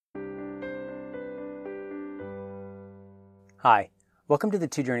Hi, welcome to the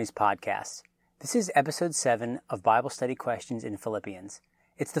Two Journeys podcast. This is episode 7 of Bible Study Questions in Philippians.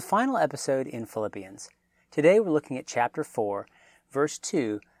 It's the final episode in Philippians. Today we're looking at chapter 4, verse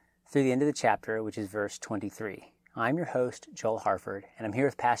 2 through the end of the chapter, which is verse 23. I'm your host, Joel Harford, and I'm here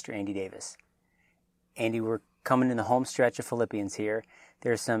with Pastor Andy Davis. Andy, we're coming in the home stretch of Philippians here.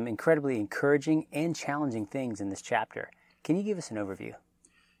 There are some incredibly encouraging and challenging things in this chapter. Can you give us an overview?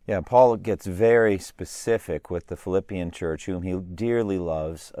 Yeah, Paul gets very specific with the Philippian church, whom he dearly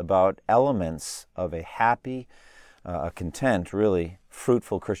loves, about elements of a happy, a content, really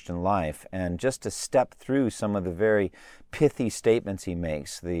fruitful Christian life. And just to step through some of the very pithy statements he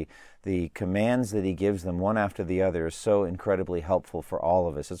makes, the commands that he gives them one after the other is so incredibly helpful for all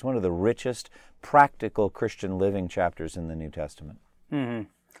of us. It's one of the richest practical Christian living chapters in the New Testament. Mm-hmm.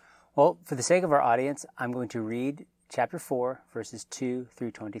 Well, for the sake of our audience, I'm going to read Chapter 4, verses 2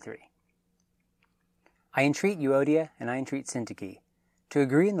 through 23. I entreat Euodia and I entreat Syntyche to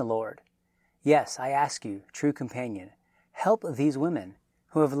agree in the Lord. Yes, I ask you, true companion, help these women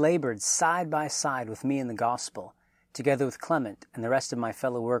who have labored side by side with me in the gospel, together with Clement and the rest of my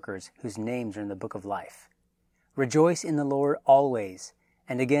fellow workers whose names are in the book of life. Rejoice in the Lord always,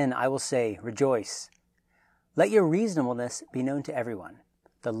 and again I will say, rejoice. Let your reasonableness be known to everyone.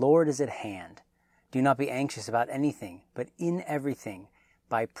 The Lord is at hand. Do not be anxious about anything, but in everything,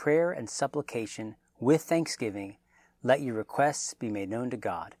 by prayer and supplication, with thanksgiving, let your requests be made known to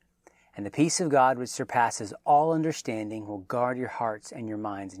God. And the peace of God, which surpasses all understanding, will guard your hearts and your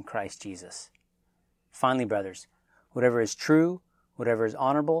minds in Christ Jesus. Finally, brothers, whatever is true, whatever is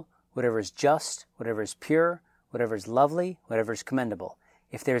honorable, whatever is just, whatever is pure, whatever is lovely, whatever is commendable,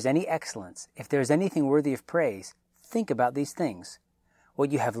 if there is any excellence, if there is anything worthy of praise, think about these things.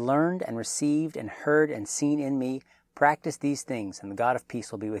 What you have learned and received and heard and seen in me, practice these things, and the God of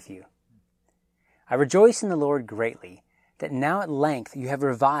peace will be with you. I rejoice in the Lord greatly, that now at length you have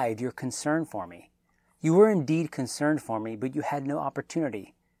revived your concern for me. You were indeed concerned for me, but you had no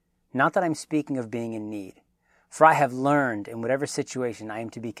opportunity. Not that I'm speaking of being in need, for I have learned in whatever situation I am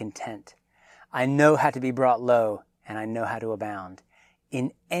to be content. I know how to be brought low, and I know how to abound.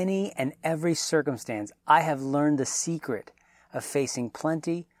 In any and every circumstance, I have learned the secret of facing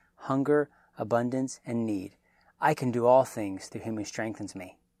plenty, hunger, abundance, and need. I can do all things through him who strengthens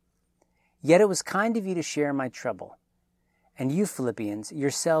me. Yet it was kind of you to share my trouble. And you, Philippians,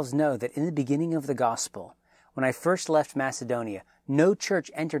 yourselves know that in the beginning of the gospel, when I first left Macedonia, no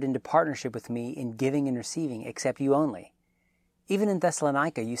church entered into partnership with me in giving and receiving except you only. Even in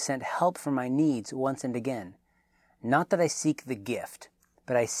Thessalonica you sent help for my needs once and again. Not that I seek the gift,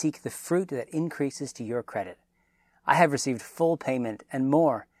 but I seek the fruit that increases to your credit. I have received full payment and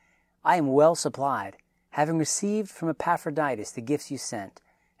more. I am well supplied, having received from Epaphroditus the gifts you sent,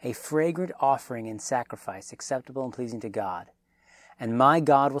 a fragrant offering and sacrifice acceptable and pleasing to God. And my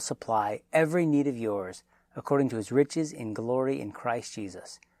God will supply every need of yours according to his riches in glory in Christ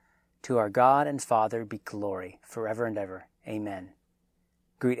Jesus. To our God and Father be glory forever and ever. Amen.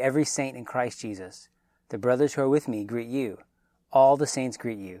 Greet every saint in Christ Jesus. The brothers who are with me greet you. All the saints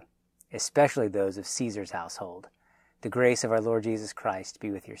greet you, especially those of Caesar's household. The grace of our Lord Jesus Christ be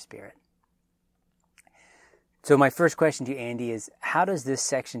with your spirit. So my first question to you, Andy, is how does this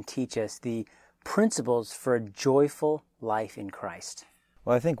section teach us the principles for a joyful life in Christ?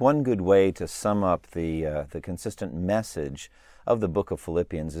 Well, I think one good way to sum up the consistent message of the book of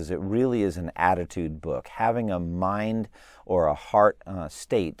Philippians is it really is an attitude book, having a mind or a heart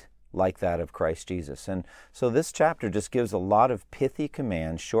state like that of Christ Jesus. And so this chapter just gives a lot of pithy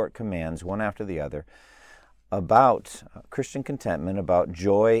commands, short commands, one after the other, about Christian contentment, about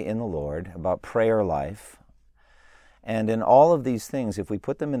joy in the Lord, about prayer life. And in all of these things, if we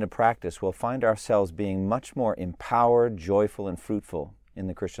put them into practice, we'll find ourselves being much more empowered, joyful, and fruitful in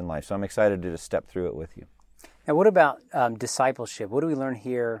the Christian life. So I'm excited to just step through it with you. Now, what about discipleship? What do we learn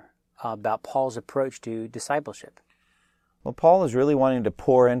here about Paul's approach to discipleship? Well, Paul is really wanting to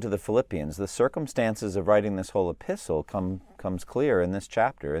pour into the Philippians. The circumstances of writing this whole epistle comes clear in this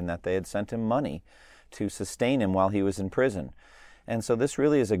chapter, in that they had sent him money to sustain him while he was in prison. And so this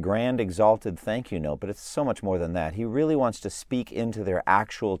really is a grand, exalted thank you note, but it's so much more than that. He really wants to speak into their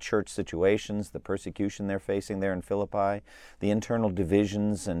actual church situations, the persecution they're facing there in Philippi, the internal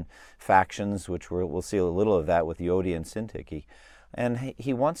divisions and factions, which we'll see a little of that with Euodia and Syntyche. And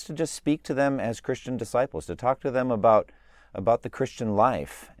he wants to just speak to them as Christian disciples, to talk to them about the Christian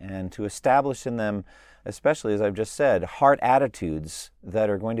life, and to establish in them, especially, as I've just said, heart attitudes that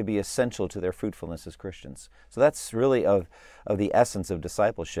are going to be essential to their fruitfulness as Christians. So that's really of the essence of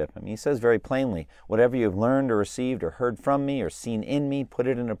discipleship. I mean, he says very plainly, whatever you've learned or received or heard from me or seen in me, put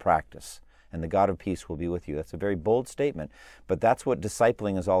it into practice. and the God of peace will be with you. That's a very bold statement, but that's what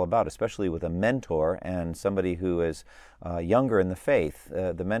discipling is all about, especially with a mentor and somebody who is younger in the faith.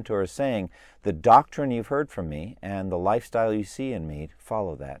 The mentor is saying, the doctrine you've heard from me and the lifestyle you see in me,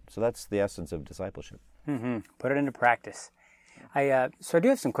 follow that. So that's the essence of discipleship. Mm-hmm. Put it into practice. So I do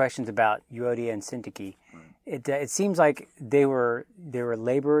have some questions about Euodia and Syntyche. It seems like they were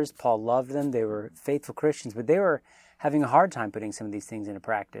laborers. Paul loved them. They were faithful Christians, but they were having a hard time putting some of these things into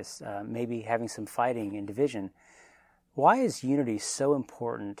practice, maybe having some fighting and division. Why is unity so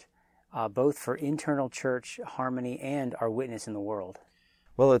important, both for internal church harmony and our witness in the world?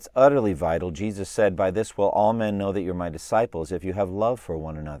 Well, it's utterly vital. Jesus said, by this will all men know that you're my disciples, if you have love for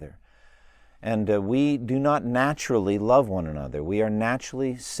one another. And we do not naturally love one another. We are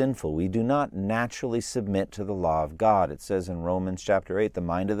naturally sinful. We do not naturally submit to the law of God. It says in Romans chapter 8, the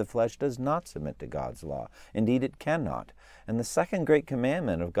mind of the flesh does not submit to God's law. Indeed, it cannot. And the second great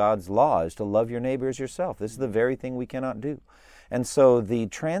commandment of God's law is to love your neighbor as yourself. This is the very thing we cannot do. And so the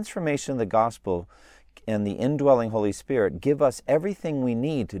transformation of the gospel and the indwelling Holy Spirit give us everything we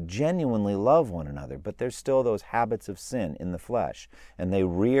need to genuinely love one another, but there's still those habits of sin in the flesh, and they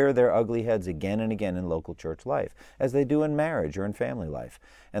rear their ugly heads again and again in local church life, as they do in marriage or in family life.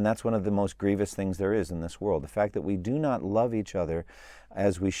 And that's one of the most grievous things there is in this world, the fact that we do not love each other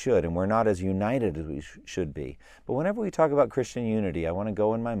as we should, and we're not as united as we should be. But whenever we talk about Christian unity, I want to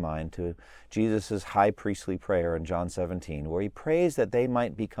go in my mind to Jesus' high priestly prayer in John 17, where he prays that they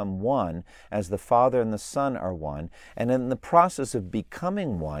might become one as the Father and the Son are one, and in the process of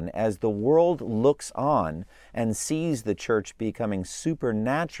becoming one, as the world looks on and sees the church becoming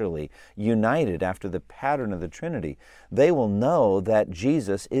supernaturally united after the pattern of the Trinity, they will know that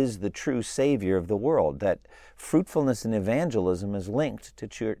Jesus is the true Savior of the world, that fruitfulness in evangelism is linked to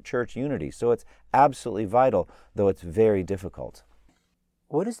church unity. So it's absolutely vital, though it's very difficult.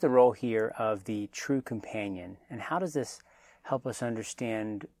 What is the role here of the true companion, and how does this help us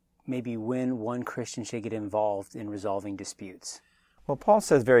understand maybe when one Christian should get involved in resolving disputes? Well, Paul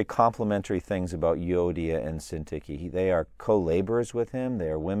says very complimentary things about Euodia and Syntyche. They are co-laborers with him. They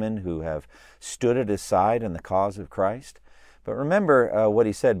are women who have stood at his side in the cause of Christ. But remember what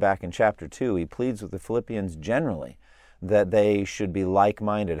he said back in chapter 2. He pleads with the Philippians generally that they should be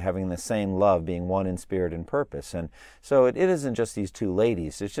like-minded, having the same love, being one in spirit and purpose. And so it isn't just these two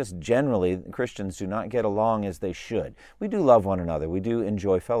ladies. It's just generally Christians do not get along as they should. We do love one another. We do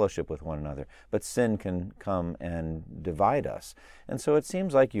enjoy fellowship with one another. But sin can come and divide us. And so it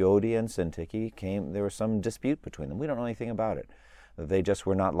seems like Euodia and Syntyche there was some dispute between them. We don't know anything about it. They just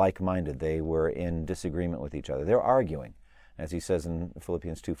were not like-minded. They were in disagreement with each other. They're arguing. As he says in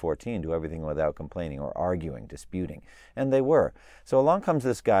Philippians 2:14, do everything without complaining or arguing, disputing. And they were. So along comes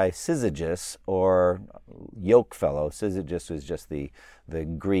this guy, Syzygus, or yoke fellow. Syzygus is just the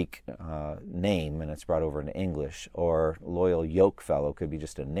Greek name, and it's brought over into English. Or loyal yoke fellow could be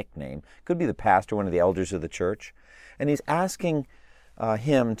just a nickname. Could be the pastor, one of the elders of the church. And he's asking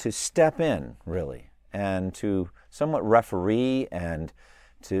him to step in, really, and to somewhat referee and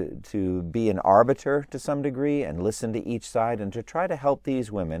to be an arbiter to some degree and listen to each side and to try to help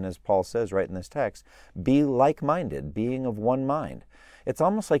these women, as Paul says right in this text, be like-minded, being of one mind. It's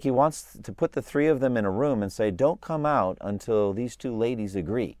almost like he wants to put the three of them in a room and say, don't come out until these two ladies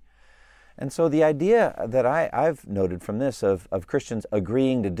agree. And so the idea that I've noted from this of Christians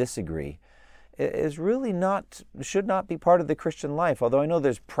agreeing to disagree is really should not be part of the Christian life, although I know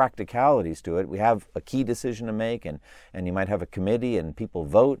there's practicalities to it. We have a key decision to make, and you might have a committee, and people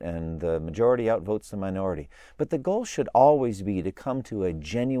vote, and the majority outvotes the minority. But the goal should always be to come to a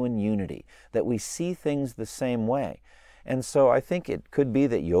genuine unity, that we see things the same way. And so I think it could be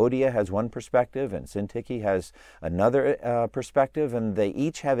that Euodia has one perspective and Syntyche has another perspective, and they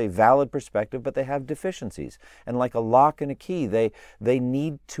each have a valid perspective, but they have deficiencies. And like a lock and a key, they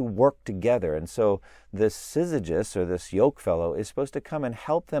need to work together. And so this Syzygus, or this yoke fellow, is supposed to come and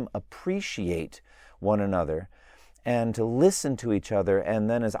help them appreciate one another and to listen to each other, and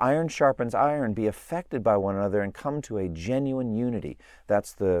then as iron sharpens iron, be affected by one another and come to a genuine unity.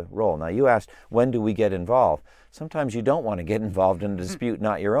 That's the role. Now, you asked, when do we get involved? Sometimes you don't want to get involved in a dispute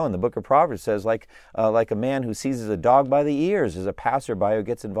not your own. The book of Proverbs says, like a man who seizes a dog by the ears is a passerby who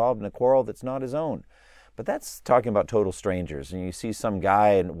gets involved in a quarrel that's not his own. But that's talking about total strangers. And you see some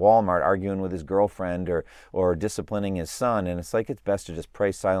guy in Walmart arguing with his girlfriend or disciplining his son, and it's like it's best to just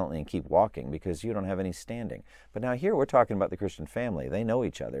pray silently and keep walking because you don't have any standing. But now here we're talking about the Christian family. They know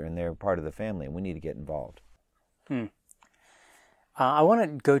each other, and they're part of the family, and we need to get involved. I want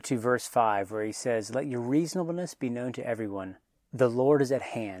to go to verse 5 where he says, let your reasonableness be known to everyone. The Lord is at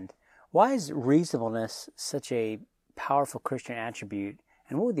hand. Why is reasonableness such a powerful Christian attribute,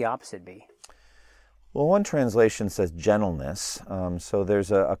 and what would the opposite be? Well, one translation says gentleness, so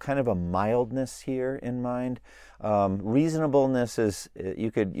there's a kind of a mildness here in mind. Reasonableness is,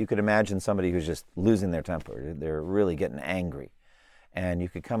 you could imagine somebody who's just losing their temper. They're really getting angry. And you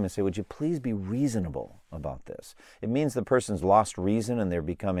could come and say, would you please be reasonable about this? It means the person's lost reason and they're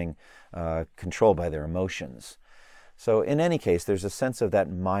becoming controlled by their emotions. So in any case, there's a sense of that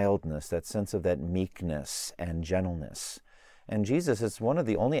mildness, that sense of that meekness and gentleness. And Jesus is one of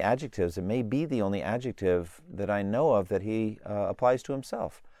the only adjectives, it may be the only adjective that I know of that he applies to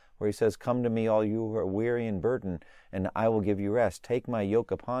himself, where he says, come to me all you who are weary and burdened, and I will give you rest. Take my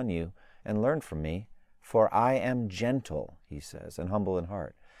yoke upon you and learn from me, for I am gentle, he says, and humble in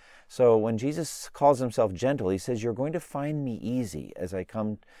heart. So when Jesus calls himself gentle, he says, you're going to find me easy as I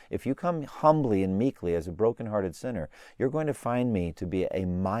come. If you come humbly and meekly as a broken-hearted sinner, you're going to find me to be a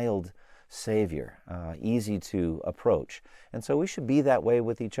mild Savior, easy to approach. And so we should be that way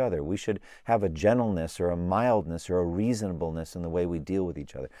with each other. We should have a gentleness or a mildness or a reasonableness in the way we deal with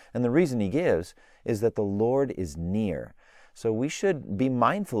each other. And the reason he gives is that the Lord is near. So we should be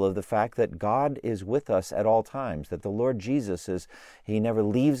mindful of the fact that God is with us at all times, that the Lord Jesus he never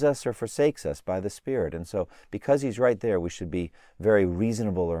leaves us or forsakes us by the Spirit. And so because he's right there, we should be very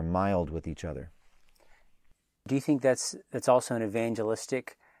reasonable or mild with each other. Do you think that's also an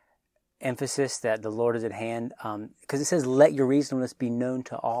evangelistic emphasis, that the Lord is at hand? Because it says, let your reasonableness be known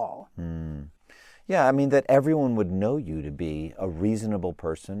to all. Yeah, I mean that everyone would know you to be a reasonable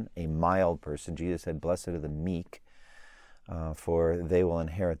person, a mild person. Jesus said, blessed are the meek, for they will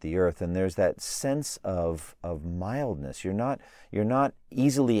inherit the earth. And there's that sense of mildness. You're not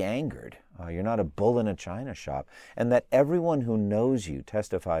easily angered. You're not a bull in a china shop. And that everyone who knows you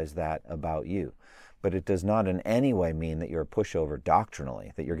testifies that about you. But it does not in any way mean that you're a pushover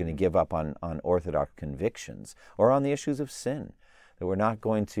doctrinally, that you're going to give up on orthodox convictions or on the issues of sin, that we're not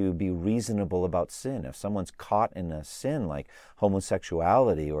going to be reasonable about sin. If someone's caught in a sin like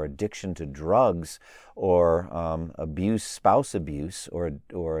homosexuality or addiction to drugs or spouse abuse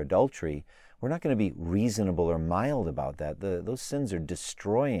or adultery, we're not going to be reasonable or mild about that. Those sins are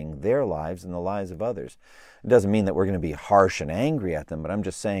destroying their lives and the lives of others. It doesn't mean that we're going to be harsh and angry at them, but I'm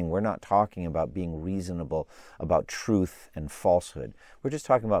just saying we're not talking about being reasonable about truth and falsehood. We're just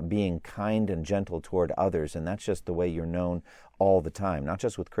talking about being kind and gentle toward others, and that's just the way you're known all the time, not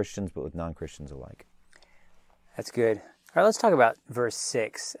just with Christians, but with non-Christians alike. That's good. All right, let's talk about verse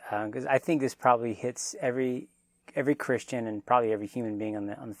 6, because I think this probably hits every Christian and probably every human being on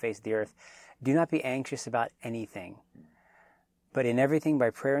the face of the earth. Do not be anxious about anything, but in everything by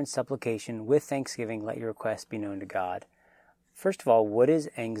prayer and supplication, with thanksgiving, let your requests be known to God. First of all, what is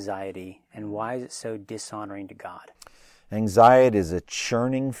anxiety, and why is it so dishonoring to God? Anxiety is a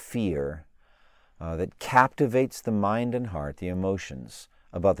churning fear that captivates the mind and heart, the emotions,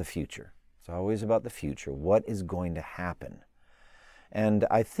 about the future. It's always about the future. What is going to happen? And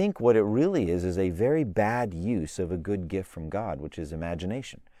I think what it really is a very bad use of a good gift from God, which is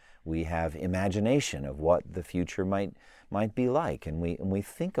imagination. We have imagination of what the future might be like, and we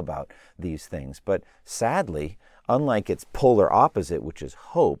think about these things. But sadly, unlike its polar opposite, which is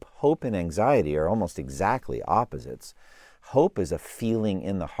hope and anxiety are almost exactly opposites. Hope is a feeling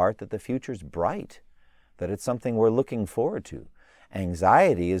in the heart that the future's bright, that it's something we're looking forward to.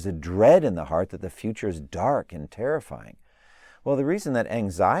 Anxiety is a dread in the heart that the future is dark and terrifying. Well, the reason that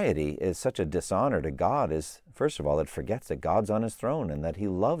anxiety is such a dishonor to God is, first of all, it forgets that God's on his throne and that he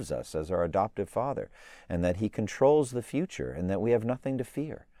loves us as our adoptive father and that he controls the future and that we have nothing to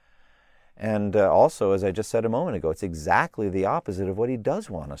fear. And also, as I just said a moment ago, it's exactly the opposite of what he does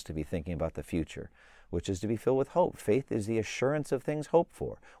want us to be thinking about the future, which is to be filled with hope. Faith is the assurance of things hoped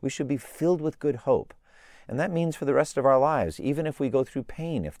for. We should be filled with good hope. And that means for the rest of our lives, even if we go through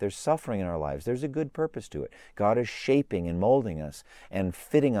pain, if there's suffering in our lives, there's a good purpose to it. God is shaping and molding us and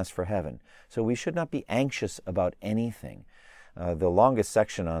fitting us for heaven. So we should not be anxious about anything. The longest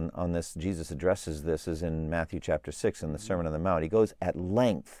section on this, Jesus addresses this, is in Matthew chapter 6 in the Sermon on the Mount. He goes at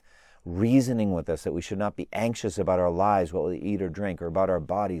length reasoning with us that we should not be anxious about our lives, what we'll eat or drink, or about our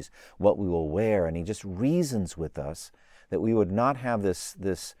bodies, what we will wear. And he just reasons with us that we would not have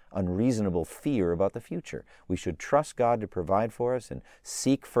this unreasonable fear about the future. We should trust God to provide for us and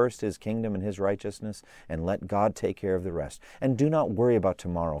seek first his kingdom and his righteousness and let God take care of the rest. And do not worry about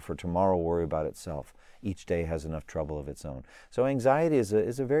tomorrow, for tomorrow will worry about itself. Each day has enough trouble of its own. So anxiety is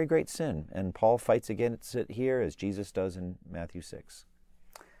a very great sin, and Paul fights against it here as Jesus does in Matthew 6.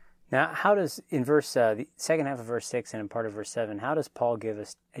 Now, how does, in the second half of verse 6 and in part of verse 7, how does Paul give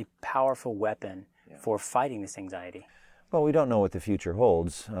us a powerful weapon for fighting this anxiety? Well, we don't know what the future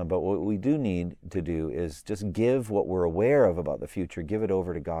holds, but what we do need to do is just give what we're aware of about the future, give it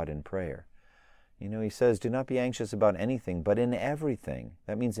over to God in prayer. He says, do not be anxious about anything, but in everything.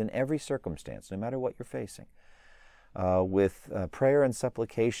 That means in every circumstance, no matter what you're facing. With prayer and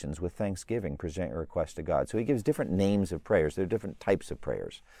supplications, with thanksgiving, present your request to God. So he gives different names of prayers. There are different types of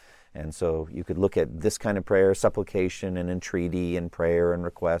prayers. And so you could look at this kind of prayer, supplication and entreaty and prayer and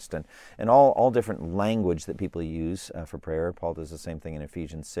request and all different language that people use for prayer. Paul does the same thing in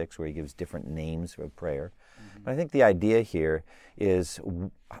Ephesians 6 where he gives different names of prayer. Mm-hmm. But I think the idea here is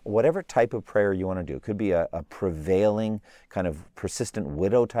whatever type of prayer you want to do. It could be a prevailing kind of persistent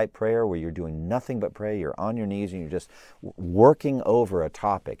widow type prayer where you're doing nothing but pray. You're on your knees and you're just working over a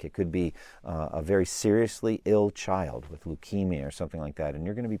topic. It could be a very seriously ill child with leukemia or something like that, and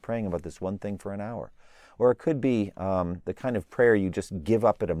you're going to be praying about this one thing for an hour. Or it could be the kind of prayer you just give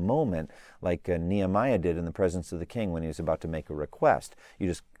up at a moment, like Nehemiah did in the presence of the king when he was about to make a request. You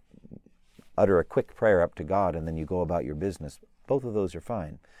just utter a quick prayer up to God and then you go about your business. Both of those are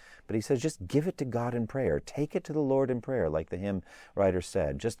fine. But he says, just give it to God in prayer. Take it to the Lord in prayer, like the hymn writer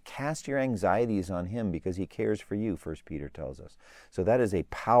said. Just cast your anxieties on him because he cares for you, 1 Peter tells us. So that is a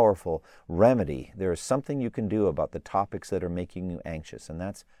powerful remedy. There is something you can do about the topics that are making you anxious, and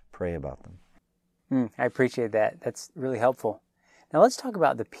that's pray about them. I appreciate that. That's really helpful. Now let's talk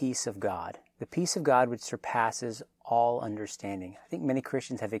about the peace of God. The peace of God which surpasses all understanding. I think many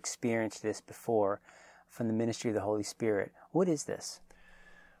Christians have experienced this before from the ministry of the Holy Spirit. What is this?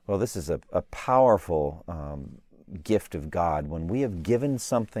 Well, this is a powerful gift of God. When we have given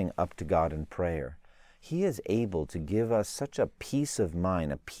something up to God in prayer, he is able to give us such a peace of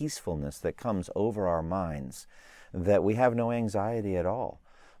mind, a peacefulness that comes over our minds that we have no anxiety at all.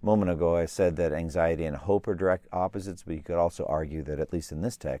 A moment ago I said that anxiety and hope are direct opposites, but you could also argue that, at least in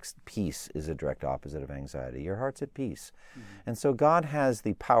this text, peace is a direct opposite of anxiety. Your heart's at peace. Mm-hmm. And so God has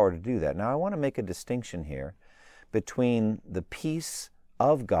the power to do that. Now I want to make a distinction here between the peace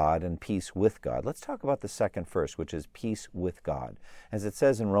of God and peace with God. Let's talk about the second first, which is peace with God. As it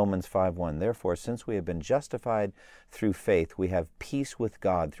says in Romans 5:1, therefore, since we have been justified through faith, we have peace with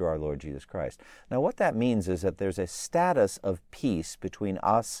God through our Lord Jesus Christ. Now, what that means is that there's a status of peace between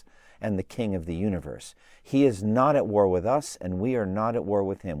us and the King of the universe. He is not at war with us, and we are not at war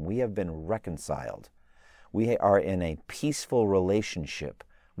with him. We have been reconciled. We are in a peaceful relationship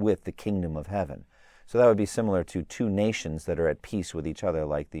with the kingdom of heaven. So that would be similar to two nations that are at peace with each other,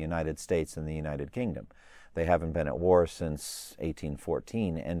 like the United States and the United Kingdom. They haven't been at war since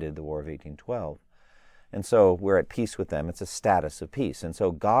 1814, ended the War of 1812. And so we're at peace with them. It's a status of peace. And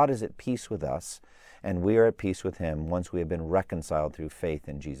so God is at peace with us, and we are at peace with him once we have been reconciled through faith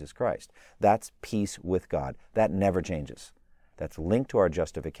in Jesus Christ. That's peace with God. That never changes. That's linked to our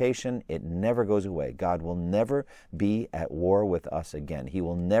justification. It never goes away. God will never be at war with us again. He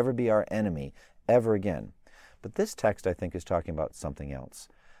will never be our enemy ever again. But this text, I think, is talking about something else.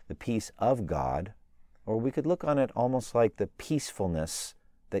 The peace of God, or we could look on it almost like the peacefulness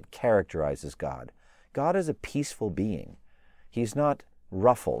that characterizes God. God is a peaceful being. He's not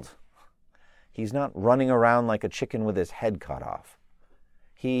ruffled. He's not running around like a chicken with his head cut off.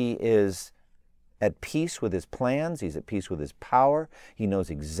 He is at peace with his plans. He's at peace with his power. He knows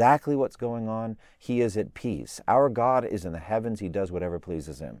exactly what's going on. He is at peace. Our God is in the heavens. He does whatever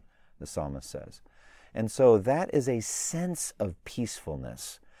pleases him, the psalmist says. And so that is a sense of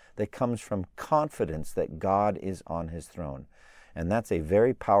peacefulness that comes from confidence that God is on his throne. And that's a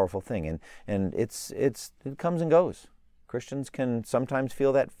very powerful thing. And it comes and goes. Christians can sometimes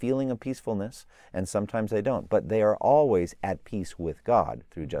feel that feeling of peacefulness, and sometimes they don't. But they are always at peace with God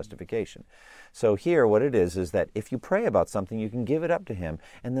through justification. So here what it is that if you pray about something, you can give it up to him,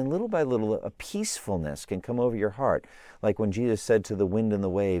 and then little by little a peacefulness can come over your heart. Like when Jesus said to the wind and the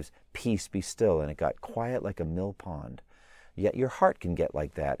waves, peace be still, and it got quiet like a mill pond. Yet your heart can get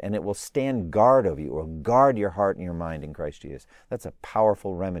like that, and it will stand guard over you, or guard your heart and your mind in Christ Jesus. That's a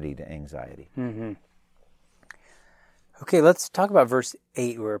powerful remedy to anxiety. Mm-hmm. Okay, let's talk about verse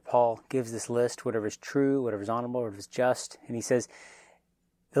 8, where Paul gives this list, whatever is true, whatever is honorable, whatever is just. And he says,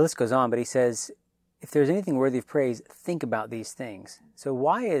 the list goes on, but he says, if there's anything worthy of praise, think about these things. So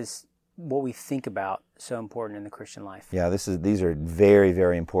why is what we think about so important in the Christian life? Yeah, these are very,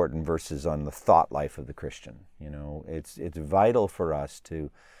 very important verses on the thought life of the Christian. You know, it's vital for us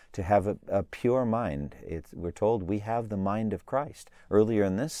to have a pure mind. We're told we have the mind of Christ. Earlier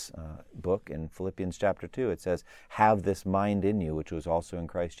in this book, in Philippians chapter 2, it says, have this mind in you, which was also in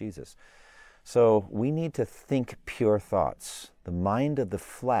Christ Jesus. So we need to think pure thoughts. The mind of the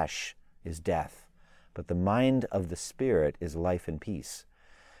flesh is death, but the mind of the Spirit is life and peace.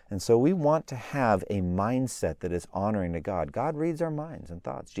 And so we want to have a mindset that is honoring to God. God reads our minds and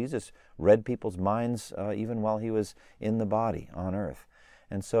thoughts. Jesus read people's minds even while he was in the body on earth.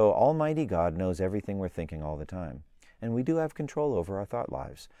 And so Almighty God knows everything we're thinking all the time. And we do have control over our thought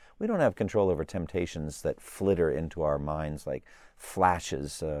lives. We don't have control over temptations that flitter into our minds like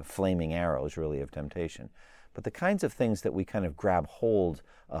flashes, flaming arrows, really, of temptation. But the kinds of things that we kind of grab hold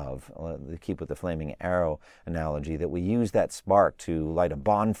of, to keep with the flaming arrow analogy, that we use that spark to light a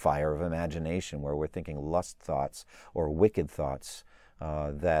bonfire of imagination where we're thinking lust thoughts or wicked thoughts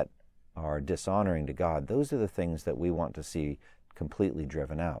that are dishonoring to God, those are the things that we want to see completely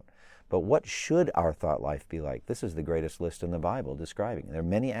driven out. But what should our thought life be like? This is the greatest list in the Bible describing. There are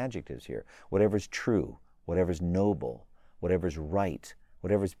many adjectives here. Whatever's true, whatever's noble, whatever's right,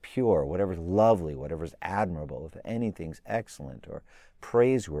 whatever's pure, whatever's lovely, whatever's admirable, if anything's excellent or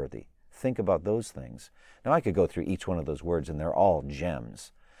praiseworthy, think about those things. Now, I could go through each one of those words, and they're all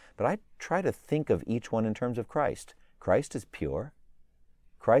gems. But I try to think of each one in terms of Christ. Christ is pure.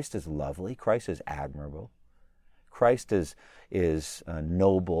 Christ is lovely. Christ is admirable. Christ is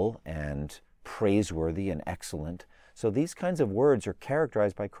noble and praiseworthy and excellent. So these kinds of words are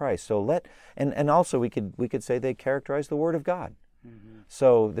characterized by Christ. So and also we could say they characterize the Word of God. Mm-hmm.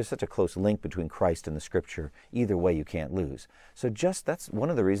 So there's such a close link between Christ and the Scripture. Either way, you can't lose. So that's one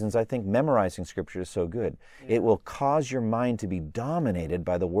of the reasons I think memorizing Scripture is so good. Yeah. It will cause your mind to be dominated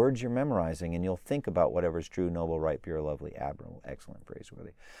by the words you're memorizing, and you'll think about whatever's true, noble, right, pure, lovely, admirable, excellent,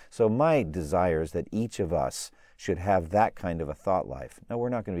 praiseworthy. So my desire is that each of us should have that kind of a thought life. Now, we're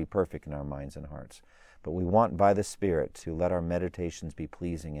not going to be perfect in our minds and hearts, but we want by the Spirit to let our meditations be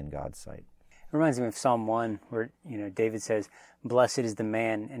pleasing in God's sight. It reminds me of Psalm 1 where, David says, "Blessed is the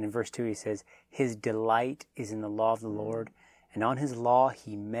man," and in verse 2 he says, "His delight is in the law of the Lord, and on his law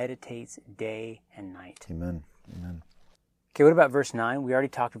he meditates day and night." Amen. Amen. Okay, what about verse 9? We already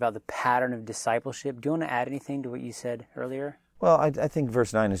talked about the pattern of discipleship. Do you want to add anything to what you said earlier? Well, I think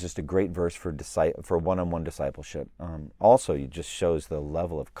verse 9 is just a great verse for one-on-one discipleship. Also, it just shows the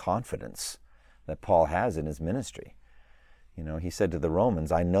level of confidence that Paul has in his ministry. He said to the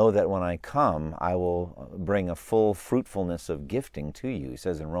Romans, "I know that when I come, I will bring a full fruitfulness of gifting to you." He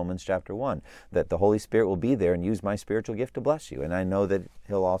says in Romans chapter 1 that the Holy Spirit will be there and use my spiritual gift to bless you. And I know that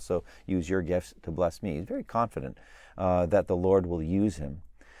he'll also use your gifts to bless me. He's very confident that the Lord will use him.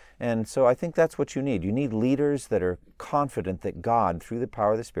 And so I think that's what you need. You need leaders that are confident that God, through the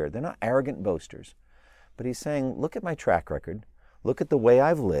power of the Spirit, they're not arrogant boasters. But he's saying, look at my track record. Look at the way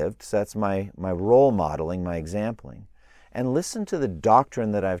I've lived. So that's my role modeling, my exempling. And listen to the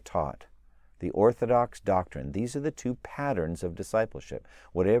doctrine that I've taught, the orthodox doctrine. These are the two patterns of discipleship.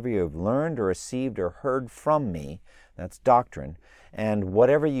 Whatever you have learned or received or heard from me, that's doctrine. And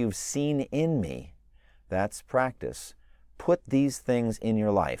whatever you've seen in me, that's practice. Put these things in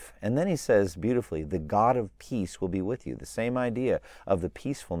your life. And then he says beautifully, the God of peace will be with you. The same idea of the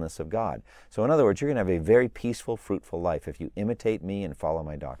peacefulness of God. So in other words, you're going to have a very peaceful, fruitful life if you imitate me and follow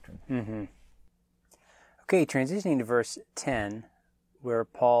my doctrine. Mm-hmm. Okay, transitioning to verse 10, where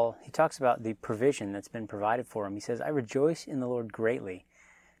Paul, he talks about the provision that's been provided for him. He says, "I rejoice in the Lord greatly,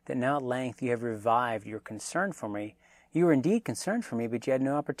 that now at length you have revived your concern for me. You were indeed concerned for me, but you had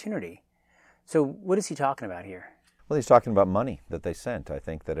no opportunity." So what is he talking about here? Well, he's talking about money that they sent. I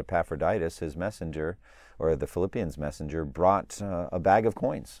think that Epaphroditus, his messenger, or the Philippians messenger, brought a bag of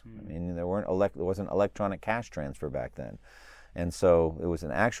coins. I mean, there wasn't electronic cash transfer back then. And so it was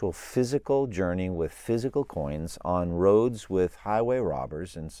an actual physical journey with physical coins on roads with highway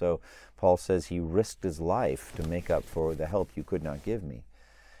robbers. And so Paul says he risked his life to make up for the help you could not give me.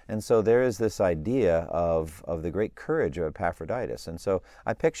 And so there is this idea of the great courage of Epaphroditus. And so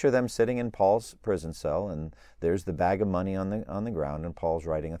I picture them sitting in Paul's prison cell, and there's the bag of money on the ground, and Paul's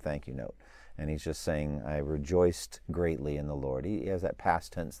writing a thank you note. And he's just saying, "I rejoiced greatly in the Lord." He has that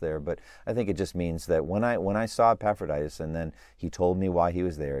past tense there, but I think it just means that when I saw Epaphroditus and then he told me why he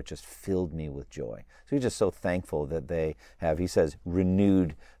was there, it just filled me with joy. So he's just so thankful that they have, he says,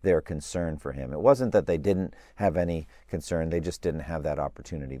 renewed their concern for him. It wasn't that they didn't have any concern, they just didn't have that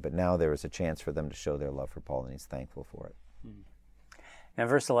opportunity. But now there was a chance for them to show their love for Paul, and he's thankful for it. Now,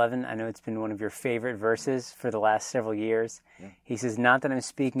 verse 11, I know it's been one of your favorite verses for the last several years. Yeah. He says, "Not that I'm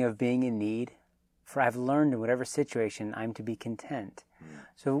speaking of being in need, for I've learned in whatever situation I'm to be content." Yeah.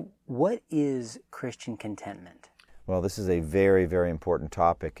 So what is Christian contentment? Well, this is a very, very important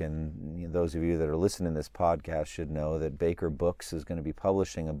topic, and those of you that are listening to this podcast should know that Baker Books is going to be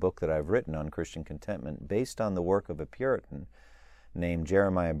publishing a book that I've written on Christian contentment based on the work of a Puritan named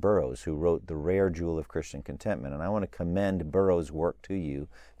Jeremiah Burroughs, who wrote The Rare Jewel of Christian Contentment. And I want to commend Burroughs' work to you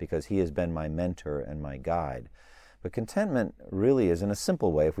because he has been my mentor and my guide. But contentment really is, in a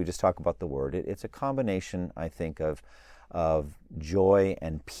simple way, if we just talk about the word, it's a combination, I think, of joy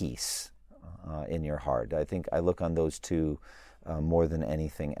and peace in your heart. I think I look on those two more than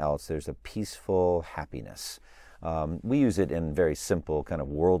anything else. There's a peaceful happiness. We use it in a very simple, kind of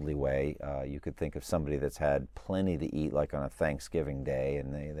worldly way. You could think of somebody that's had plenty to eat, like on a Thanksgiving day,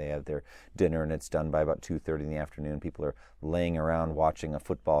 and they have their dinner, and it's done by about 2:30 in the afternoon. People are laying around watching a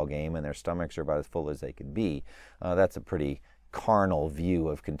football game, and their stomachs are about as full as they could be. That's a pretty carnal view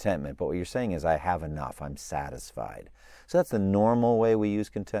of contentment. But what you're saying is, I have enough. I'm satisfied. So that's the normal way we use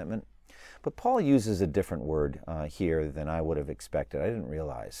contentment. But Paul uses a different word here than I would have expected. I didn't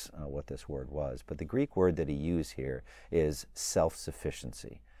realize what this word was. But the Greek word that he used here is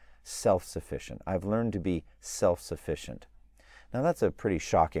self-sufficiency. Self-sufficient. I've learned to be self-sufficient. Now that's a pretty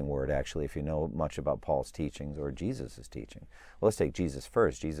shocking word, actually, if you know much about Paul's teachings or Jesus' teaching. Well, let's take Jesus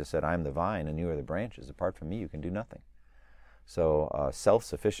first. Jesus said, I'm the vine and you are the branches. Apart from me, you can do nothing. So a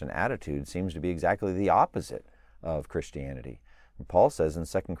self-sufficient attitude seems to be exactly the opposite of Christianity. Paul says in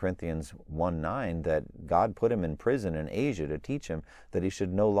 2 Corinthians 1:9 that God put him in prison in Asia to teach him that he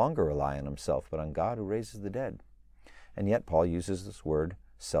should no longer rely on himself, but on God who raises the dead. And yet Paul uses this word,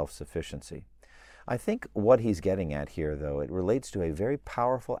 self-sufficiency. I think what he's getting at here, though, it relates to a very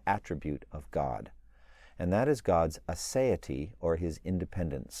powerful attribute of God, and that is God's aseity, or his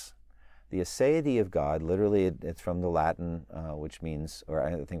independence. The aseity of God, literally it's from the Latin, which means, or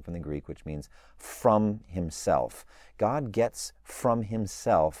I think from the Greek, which means from himself. God gets from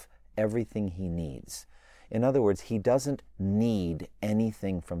himself everything he needs. In other words, he doesn't need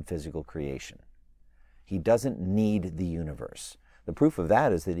anything from physical creation. He doesn't need the universe. The proof of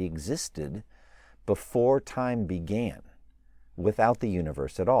that is that he existed before time began, without the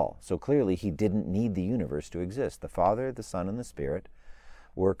universe at all. So clearly he didn't need the universe to exist. The Father, the Son, and the Spirit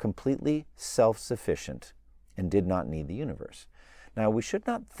were completely self-sufficient and did not need the universe. Now, we should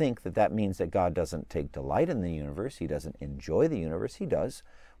not think that that means that God doesn't take delight in the universe. He doesn't enjoy the universe. He does.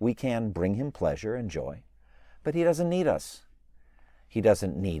 We can bring him pleasure and joy, but he doesn't need us. He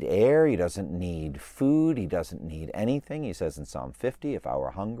doesn't need air. He doesn't need food. He doesn't need anything. He says in Psalm 50, if I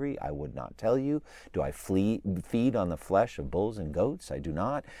were hungry, I would not tell you. Do I feed on the flesh of bulls and goats? I do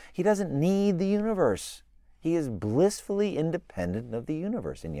not. He doesn't need the universe. He is blissfully independent of the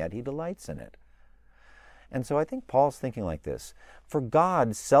universe, and yet he delights in it. And so I think Paul's thinking like this. For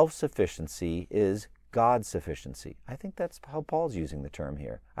God, self-sufficiency is God's sufficiency. I think that's how Paul's using the term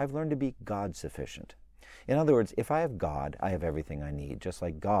here. I've learned to be God-sufficient. In other words, if I have God, I have everything I need, just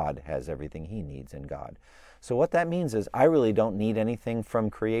like God has everything he needs in God. So what that means is I really don't need anything from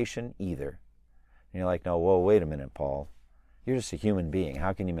creation either. And you're like, no, whoa, wait a minute, Paul. You're just a human being.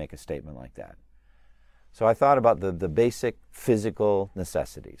 How can you make a statement like that? So I thought about the basic physical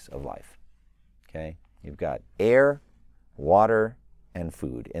necessities of life. Okay? You've got air, water, and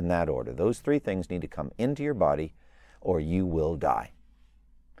food in that order. Those three things need to come into your body or you will die.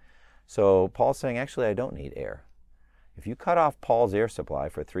 So Paul's saying, actually, I don't need air. If you cut off Paul's air supply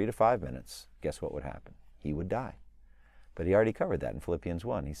for 3 to 5 minutes, guess what would happen? He would die. But he already covered that in Philippians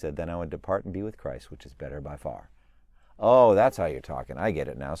 1. He said, then I would depart and be with Christ, which is better by far. Oh, that's how you're talking. I get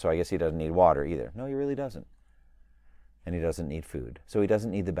it now. So I guess he doesn't need water either. No, he really doesn't. And he doesn't need food. So he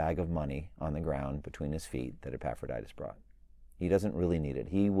doesn't need the bag of money on the ground between his feet that Epaphroditus brought. He doesn't really need it.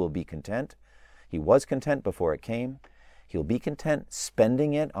 He will be content. He was content before it came. He'll be content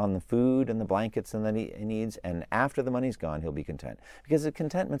spending it on the food and the blankets and that he needs. And after the money's gone, he'll be content. Because the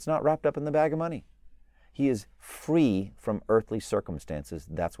contentment's not wrapped up in the bag of money. He is free from earthly circumstances.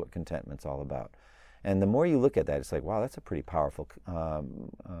 That's what contentment's all about. And the more you look at that, it's like, wow, that's a pretty powerful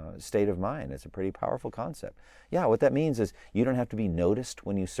state of mind. It's a pretty powerful concept. Yeah, what that means is you don't have to be noticed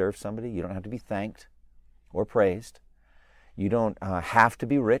when you serve somebody. You don't have to be thanked or praised. You don't have to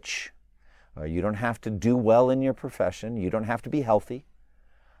be rich. You don't have to do well in your profession. You don't have to be healthy.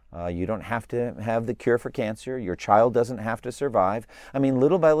 You don't have to have the cure for cancer. Your child doesn't have to survive. I mean,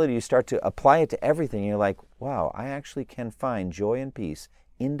 little by little, you start to apply it to everything. You're like, wow, I actually can find joy and peace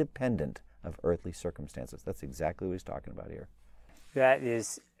independent of earthly circumstances. That's exactly what he's talking about here. That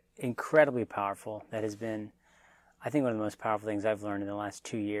is incredibly powerful. That has been, I think, one of the most powerful things I've learned in the last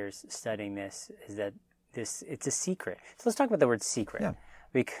 2 years studying this is that it's a secret. So let's talk about the word secret. Yeah.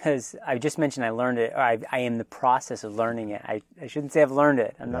 Because I just mentioned I learned it, or I am in the process of learning it. I shouldn't say I've learned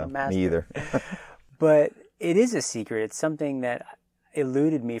it. I'm not a master. Me either. But it is a secret. It's something that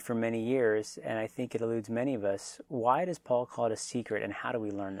eluded me for many years, and I think it eludes many of us. Why does Paul call it a secret, and how do we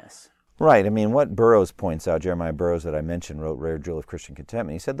learn this? Right. I mean, what Burroughs points out, Jeremiah Burroughs that I mentioned, wrote Rare Jewel of Christian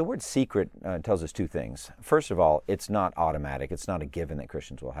Contentment. He said the word secret tells us two things. First of all, it's not automatic. It's not a given that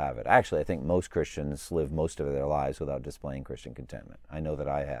Christians will have it. Actually, I think most Christians live most of their lives without displaying Christian contentment. I know that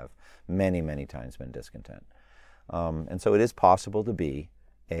I have many, many times been discontent. And so it is possible to be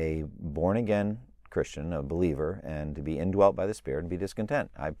a born-again Christian, a believer, and to be indwelt by the Spirit and be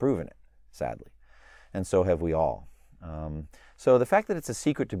discontent. I've proven it, sadly. And so have we all. So the fact that it's a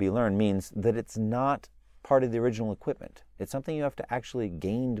secret to be learned means that it's not part of the original equipment. It's something you have to actually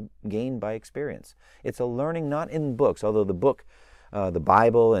gain by experience. It's a learning not in books, although the book, the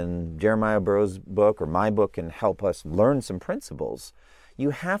Bible and Jeremiah Burroughs' book or my book can help us learn some principles.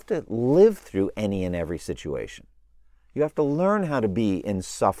 You have to live through any and every situation. You have to learn how to be in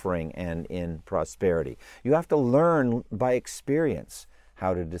suffering and in prosperity. You have to learn by experience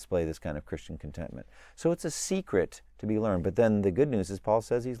how to display this kind of Christian contentment. So it's a secret to be learned. But then the good news is Paul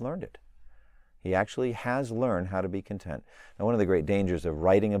says he's learned it. He actually has learned how to be content. Now, one of the great dangers of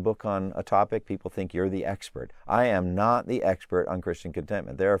writing a book on a topic, people think you're the expert. I am not the expert on Christian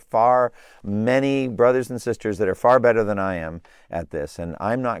contentment. There are many brothers and sisters that are far better than I am at this, and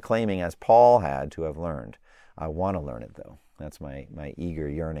I'm not claiming, as Paul had, to have learned. I want to learn it, though. That's my eager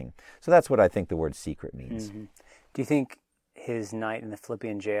yearning. So that's what I think the word secret means. Mm-hmm. Do you think his night in the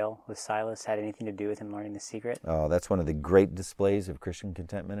Philippian jail with Silas had anything to do with him learning the secret? Oh, that's one of the great displays of Christian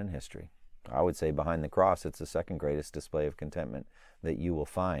contentment in history. I would say behind the cross, it's the second greatest display of contentment that you will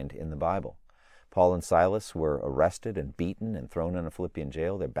find in the Bible. Paul and Silas were arrested and beaten and thrown in a Philippian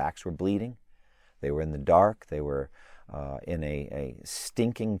jail. Their backs were bleeding. They were in the dark. They were in a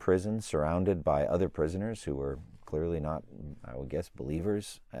stinking prison surrounded by other prisoners who were clearly not, I would guess,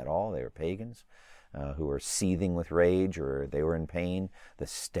 believers at all. They were pagans who were seething with rage, or they were in pain. The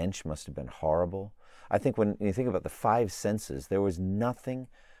stench must have been horrible. I think when you think about the five senses, there was nothing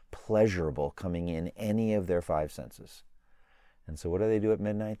pleasurable coming in any of their five senses. And so what do they do at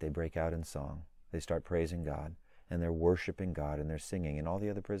midnight? They break out in song. They start praising God, and they're worshiping God, and they're singing, and all the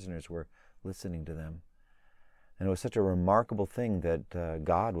other prisoners were listening to them. And it was such a remarkable thing that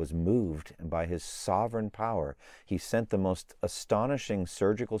God was moved by his sovereign power. He sent the most astonishing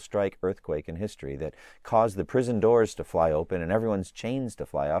surgical strike earthquake in history that caused the prison doors to fly open and everyone's chains to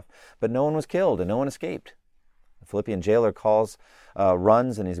fly off, but no one was killed and no one escaped. The Philippian jailer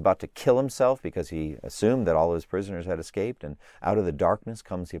runs, and he's about to kill himself because he assumed that all of his prisoners had escaped. And out of the darkness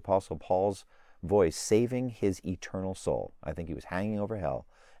comes the Apostle Paul's voice, saving his eternal soul. I think he was hanging over hell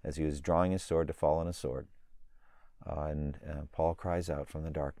as he was drawing his sword to fall on a sword. And Paul cries out from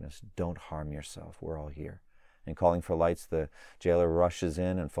the darkness, "Don't harm yourself, we're all here." And calling for lights, the jailer rushes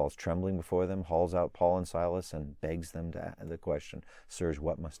in and falls trembling before them, hauls out Paul and Silas, and begs them to the question, "Sirs,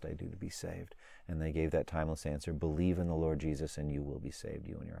 what must I do to be saved?" And they gave that timeless answer, "Believe in the Lord Jesus and you will be saved,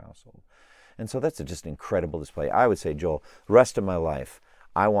 you and your household." And so that's just an incredible display. I would say, Joel, the rest of my life,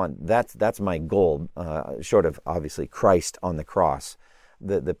 that's my goal, short of obviously Christ on the cross.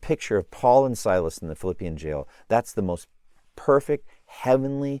 The picture of Paul and Silas in the Philippian jail, that's the most perfect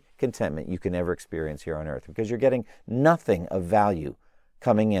heavenly contentment you can ever experience here on earth, because you're getting nothing of value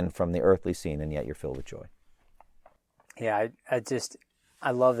coming in from the earthly scene, and yet you're filled with joy. Yeah,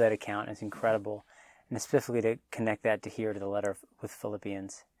 I love that account. It's incredible. And specifically to connect that to the letter with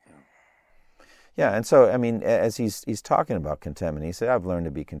Philippians. Yeah, and so, I mean, as he's talking about contentment, he said, "I've learned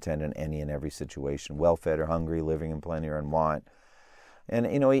to be content in any and every situation, well-fed or hungry, living in plenty or in want." And,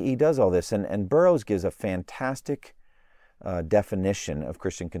 he does all this, and Burroughs gives a fantastic definition of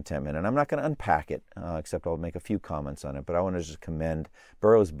Christian contentment. And I'm not going to unpack it, except I'll make a few comments on it, but I want to just commend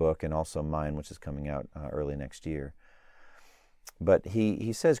Burroughs' book and also mine, which is coming out early next year. But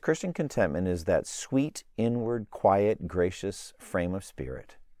he says Christian contentment is that sweet, inward, quiet, gracious frame of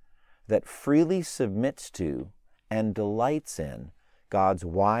spirit that freely submits to and delights in God's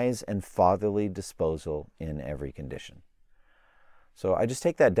wise and fatherly disposal in every condition. So I just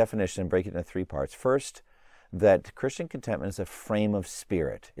take that definition and break it into three parts. First, that Christian contentment is a frame of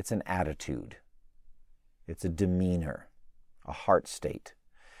spirit. It's an attitude. It's a demeanor, a heart state.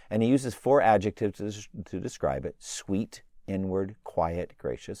 And he uses four adjectives to describe it: sweet, inward, quiet,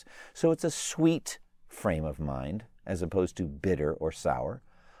 gracious. So it's a sweet frame of mind as opposed to bitter or sour.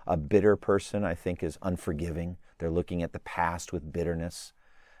 A bitter person, I think, is unforgiving. They're looking at the past with bitterness.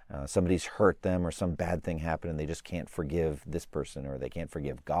 Somebody's hurt them or some bad thing happened and they just can't forgive this person, or they can't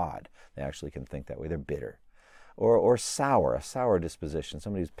forgive God. They actually can think that way. They're bitter. Or sour, a sour disposition.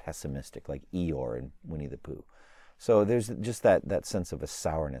 Somebody who's pessimistic, like Eeyore in Winnie the Pooh. So there's just that sense of a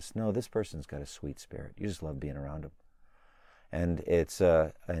sourness. No, this person's got a sweet spirit. You just love being around them. And it's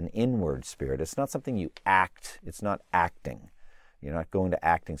an inward spirit. It's not something you act. It's not acting. You're not going to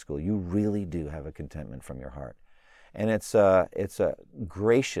acting school. You really do have a contentment from your heart. And it's a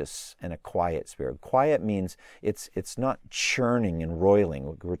gracious and a quiet spirit. Quiet means it's not churning and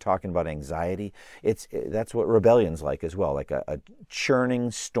roiling. We're talking about anxiety. That's what rebellion's like as well, like a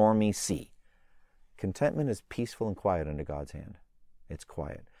churning, stormy sea. Contentment is peaceful and quiet under God's hand. It's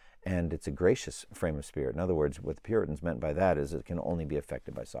quiet. And it's a gracious frame of spirit. In other words, what the Puritans meant by that is it can only be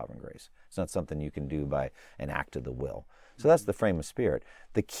affected by sovereign grace. It's not something you can do by an act of the will. So that's the frame of spirit.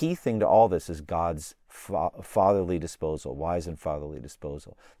 The key thing to all this is God's fatherly disposal, wise and fatherly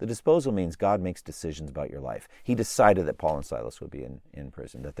disposal. The disposal means God makes decisions about your life. He decided that Paul and Silas would be in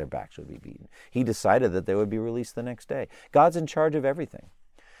prison, that their backs would be beaten. He decided that they would be released the next day. God's in charge of everything.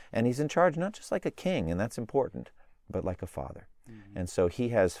 And he's in charge not just like a king, and that's important, but like a father. Mm-hmm. And so he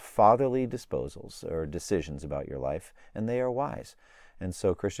has fatherly disposals or decisions about your life, and they are wise. And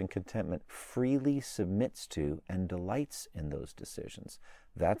so Christian contentment freely submits to and delights in those decisions.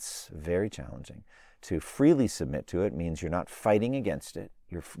 That's very challenging. To freely submit to it means you're not fighting against it.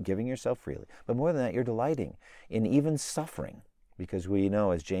 You're giving yourself freely. But more than that, you're delighting in even suffering, because we know,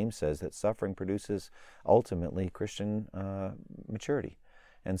 as James says, that suffering produces ultimately Christian maturity.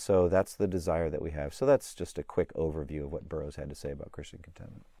 And so that's the desire that we have. So that's just a quick overview of what Burroughs had to say about Christian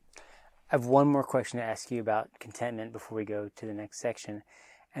contentment. I have one more question to ask you about contentment before we go to the next section,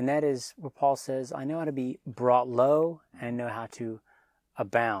 and that is where Paul says, I know how to be brought low and I know how to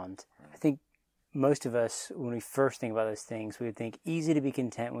abound. I think most of us, when we first think about those things, we would think easy to be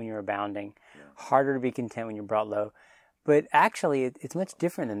content when you're abounding, harder to be content when you're brought low. But actually, it's much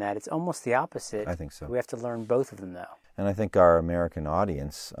different than that. It's almost the opposite. I think so. We have to learn both of them, though. And I think our American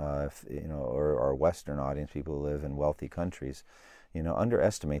audience, or our Western audience, people who live in wealthy countries,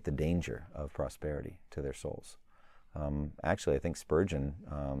 underestimate the danger of prosperity to their souls. Actually, I think Spurgeon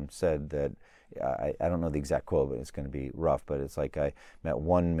said that, I don't know the exact quote, but it's going to be rough, but it's like I met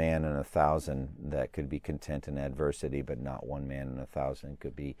one man in 1,000 that could be content in adversity, but not one man in 1,000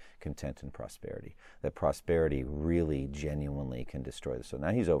 could be content in prosperity. That prosperity really genuinely can destroy the soul.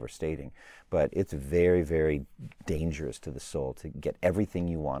 Now, he's overstating, but it's very, very dangerous to the soul to get everything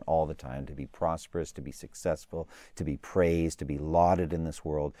you want all the time, to be prosperous, to be successful, to be praised, to be lauded in this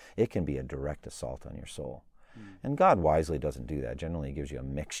world. It can be a direct assault on your soul. And God wisely doesn't do that. Generally, he gives you a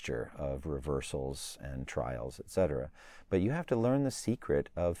mixture of reversals and trials, etc. But you have to learn the secret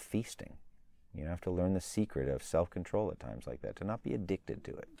of feasting. You have to learn the secret of self-control at times like that, to not be addicted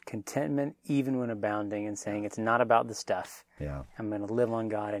to it. Contentment even when abounding, and saying it's not about the stuff. Yeah. I'm going to live on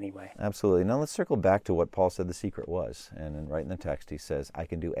God anyway. Absolutely. Now let's circle back to what Paul said the secret was. And right in the text he says, I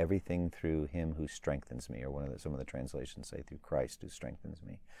can do everything through him who strengthens me, or some of the translations say through Christ who strengthens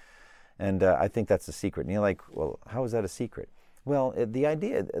me. And I think that's the secret. And you're like, well, how is that a secret? Well, the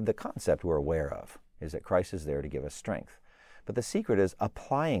idea, the concept we're aware of is that Christ is there to give us strength. But the secret is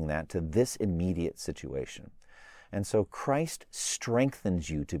applying that to this immediate situation. And so Christ strengthens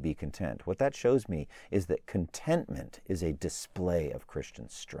you to be content. What that shows me is that contentment is a display of Christian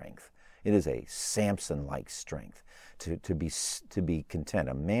strength. It is a Samson-like strength to be content.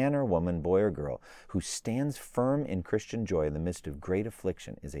 A man or woman, boy or girl, who stands firm in Christian joy in the midst of great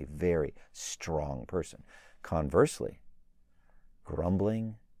affliction is a very strong person. Conversely,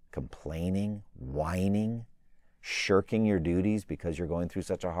 grumbling, complaining, whining, shirking your duties because you're going through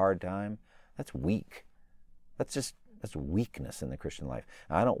such a hard time, that's weak. That's weakness in the Christian life.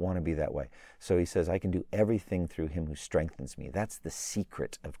 I don't want to be that way. So he says, I can do everything through him who strengthens me. That's the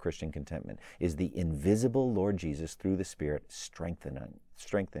secret of Christian contentment, is the invisible Lord Jesus through the Spirit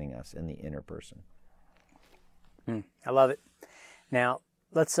strengthening us in the inner person. I love it. Now,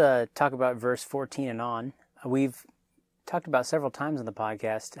 let's talk about verse 14 and on. We've talked about several times on the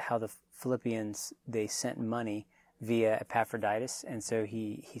podcast how the Philippians, they sent money via Epaphroditus, and so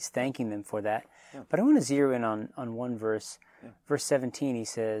he's thanking them for that. Yeah. But I want to zero in on one verse. Yeah. Verse 17, he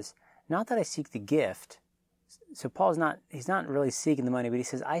says, not that I seek the gift. So Paul's he's not really seeking the money, but he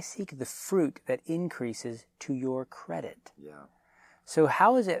says, I seek the fruit that increases to your credit. Yeah. So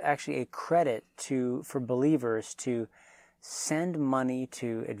how is it actually a credit for believers to send money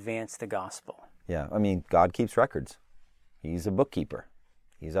to advance the gospel? Yeah, I mean, God keeps records. He's a bookkeeper.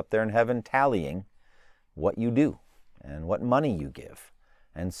 He's up there in heaven tallying what you do and what money you give.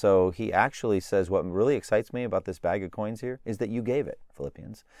 And so he actually says, what really excites me about this bag of coins here is that you gave it,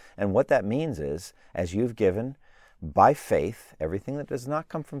 Philippians. And what that means is, as you've given by faith, everything that does not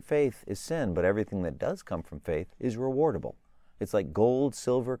come from faith is sin, but everything that does come from faith is rewardable. It's like gold,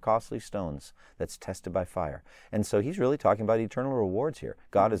 silver, costly stones that's tested by fire. And so he's really talking about eternal rewards here.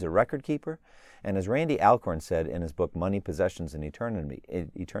 God is a record keeper. And as Randy Alcorn said in his book, Money, Possessions, and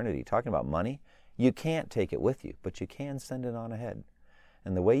Eternity, talking about money, you can't take it with you, but you can send it on ahead.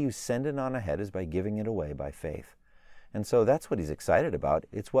 And the way you send it on ahead is by giving it away by faith. And so that's what he's excited about.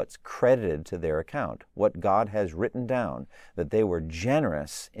 It's what's credited to their account, what God has written down, that they were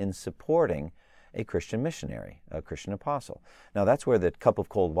generous in supporting a Christian missionary, a Christian apostle. Now that's where the cup of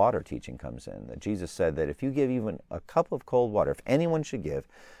cold water teaching comes in, that Jesus said that if you give even a cup of cold water, if anyone should give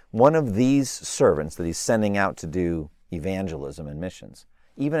one of these servants that he's sending out to do evangelism and missions,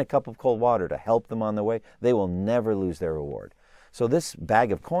 even a cup of cold water to help them on their way, they will never lose their reward. So this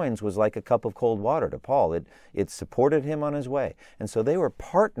bag of coins was like a cup of cold water to Paul. It supported him on his way. And so they were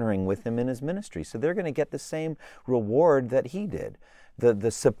partnering with him in his ministry. So they're going to get the same reward that he did.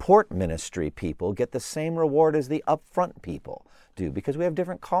 The support ministry people get the same reward as the upfront people do, because we have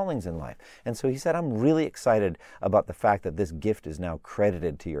different callings in life. And so he said, I'm really excited about the fact that this gift is now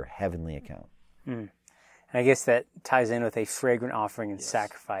credited to your heavenly account. And I guess that ties in with a fragrant offering and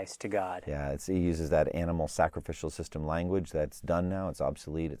sacrifice to God. Yeah, he uses that animal sacrificial system language. That's done now. It's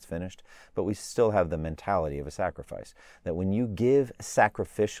obsolete. It's finished. But we still have the mentality of a sacrifice, that when you give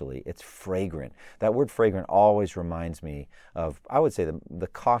sacrificially, it's fragrant. That word fragrant always reminds me of, I would say, the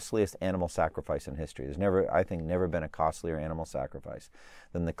costliest animal sacrifice in history. There's never been a costlier animal sacrifice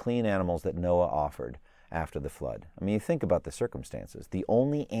than the clean animals that Noah offered after the flood. I mean, you think about the circumstances. The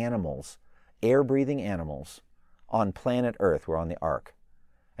only animals, air-breathing animals on planet Earth were on the ark.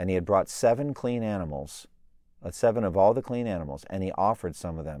 And he had brought 7 clean animals, 7 of all the clean animals, and he offered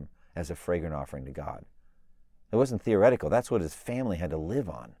some of them as a fragrant offering to God. It wasn't theoretical. That's what his family had to live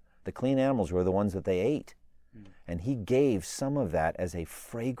on. The clean animals were the ones that they ate. And he gave some of that as a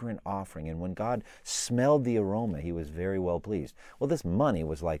fragrant offering. And when God smelled the aroma, he was very well pleased. Well, this money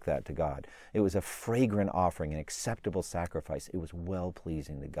was like that to God. It was a fragrant offering, an acceptable sacrifice. It was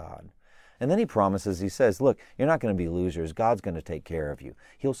well-pleasing to God. And then he promises, he says, look, you're not going to be losers. God's going to take care of you.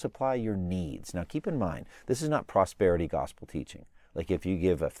 He'll supply your needs. Now, keep in mind, this is not prosperity gospel teaching. Like if you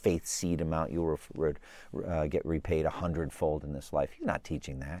give a faith seed amount, you'll get repaid 100-fold in this life. He's not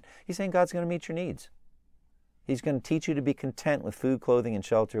teaching that. He's saying God's going to meet your needs. He's going to teach you to be content with food, clothing, and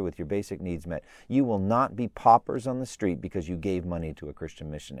shelter, with your basic needs met. You will not be paupers on the street because you gave money to a Christian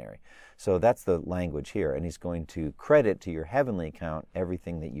missionary. So that's the language here. And he's going to credit to your heavenly account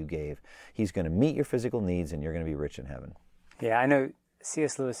everything that you gave. He's going to meet your physical needs, and you're going to be rich in heaven. Yeah, I know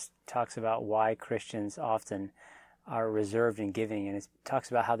C.S. Lewis talks about why Christians often are reserved in giving, and it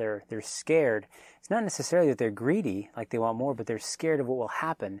talks about how they're scared. It's not necessarily that they're greedy, like they want more, but they're scared of what will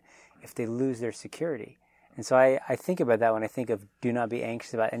happen if they lose their security. And so I think about that when I think of do not be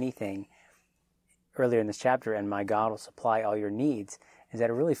anxious about anything earlier in this chapter, and my God will supply all your needs, is that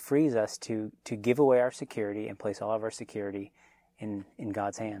it really frees us to give away our security and place all of our security in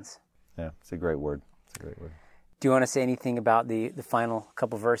God's hands. Yeah, it's a great word. It's a great word. Do you want to say anything about the final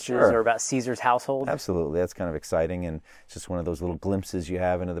couple verses Sure. or about Caesar's household? Absolutely. That's kind of exciting, and it's just one of those little glimpses you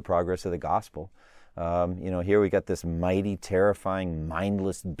have into the progress of the gospel. Here we got this mighty, terrifying,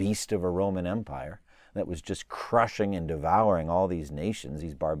 mindless beast of a Roman Empire that was just crushing and devouring all these nations,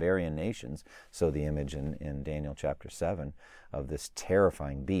 these barbarian nations. So the image in Daniel chapter 7 of this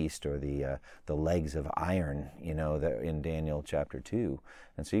terrifying beast, or the legs of iron, that in Daniel chapter 2.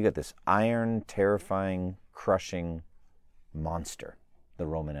 And so you got this iron, terrifying, crushing monster, the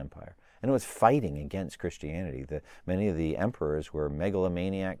Roman Empire. And it was fighting against Christianity. Many of the emperors were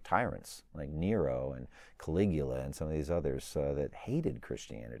megalomaniac tyrants, like Nero and Caligula and some of these others that hated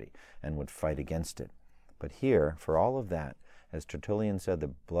Christianity and would fight against it. But here, for all of that, as Tertullian said, the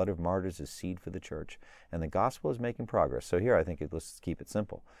blood of martyrs is seed for the church, and the gospel is making progress. So here I think let's keep it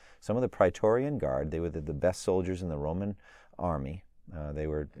simple. Some of the Praetorian Guard, they were the best soldiers in the Roman army. They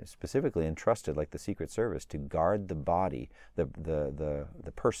were specifically entrusted, like the Secret Service, to guard the body, the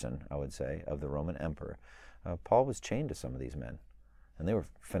person, I would say, of the Roman emperor. Paul was chained to some of these men, and they were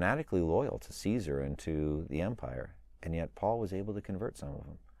fanatically loyal to Caesar and to the empire, and yet Paul was able to convert some of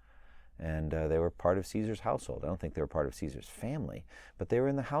them. And they were part of Caesar's household. I don't think they were part of Caesar's family, but they were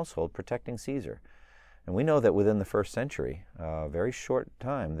in the household protecting Caesar. And we know that within the first century, a very short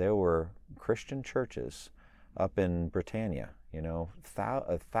time, there were Christian churches up in Britannia,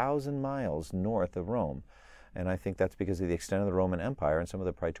 1,000 miles north of Rome. And I think that's because of the extent of the Roman Empire, and some of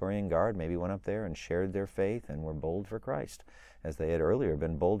the Praetorian Guard maybe went up there and shared their faith and were bold for Christ, as they had earlier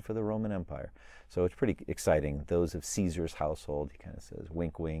been bold for the Roman Empire. So it's pretty exciting. Those of Caesar's household, he kind of says,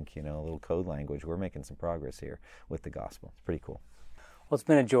 wink, wink, a little code language. We're making some progress here with the gospel. It's pretty cool. Well, it's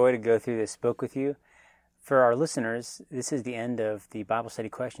been a joy to go through this book with you. For our listeners, this is the end of the Bible study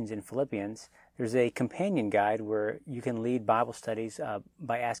questions in Philippians. There's a companion guide where you can lead Bible studies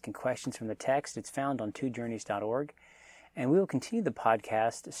by asking questions from the text. It's found on twojourneys.org. And we will continue the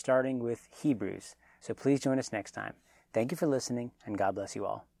podcast starting with Hebrews. So please join us next time. Thank you for listening, and God bless you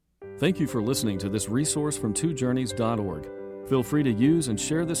all. Thank you for listening to this resource from twojourneys.org. Feel free to use and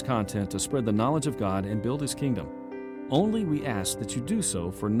share this content to spread the knowledge of God and build His kingdom. Only we ask that you do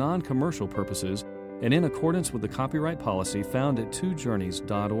so for non-commercial purposes and in accordance with the copyright policy found at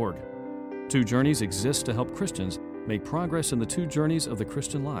twojourneys.org. Two Journeys exists to help Christians make progress in the two journeys of the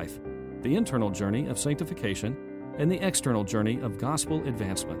Christian life, the internal journey of sanctification and the external journey of gospel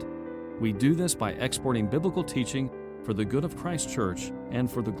advancement. We do this by exporting biblical teaching for the good of Christ's church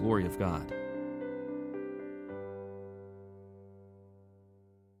and for the glory of God.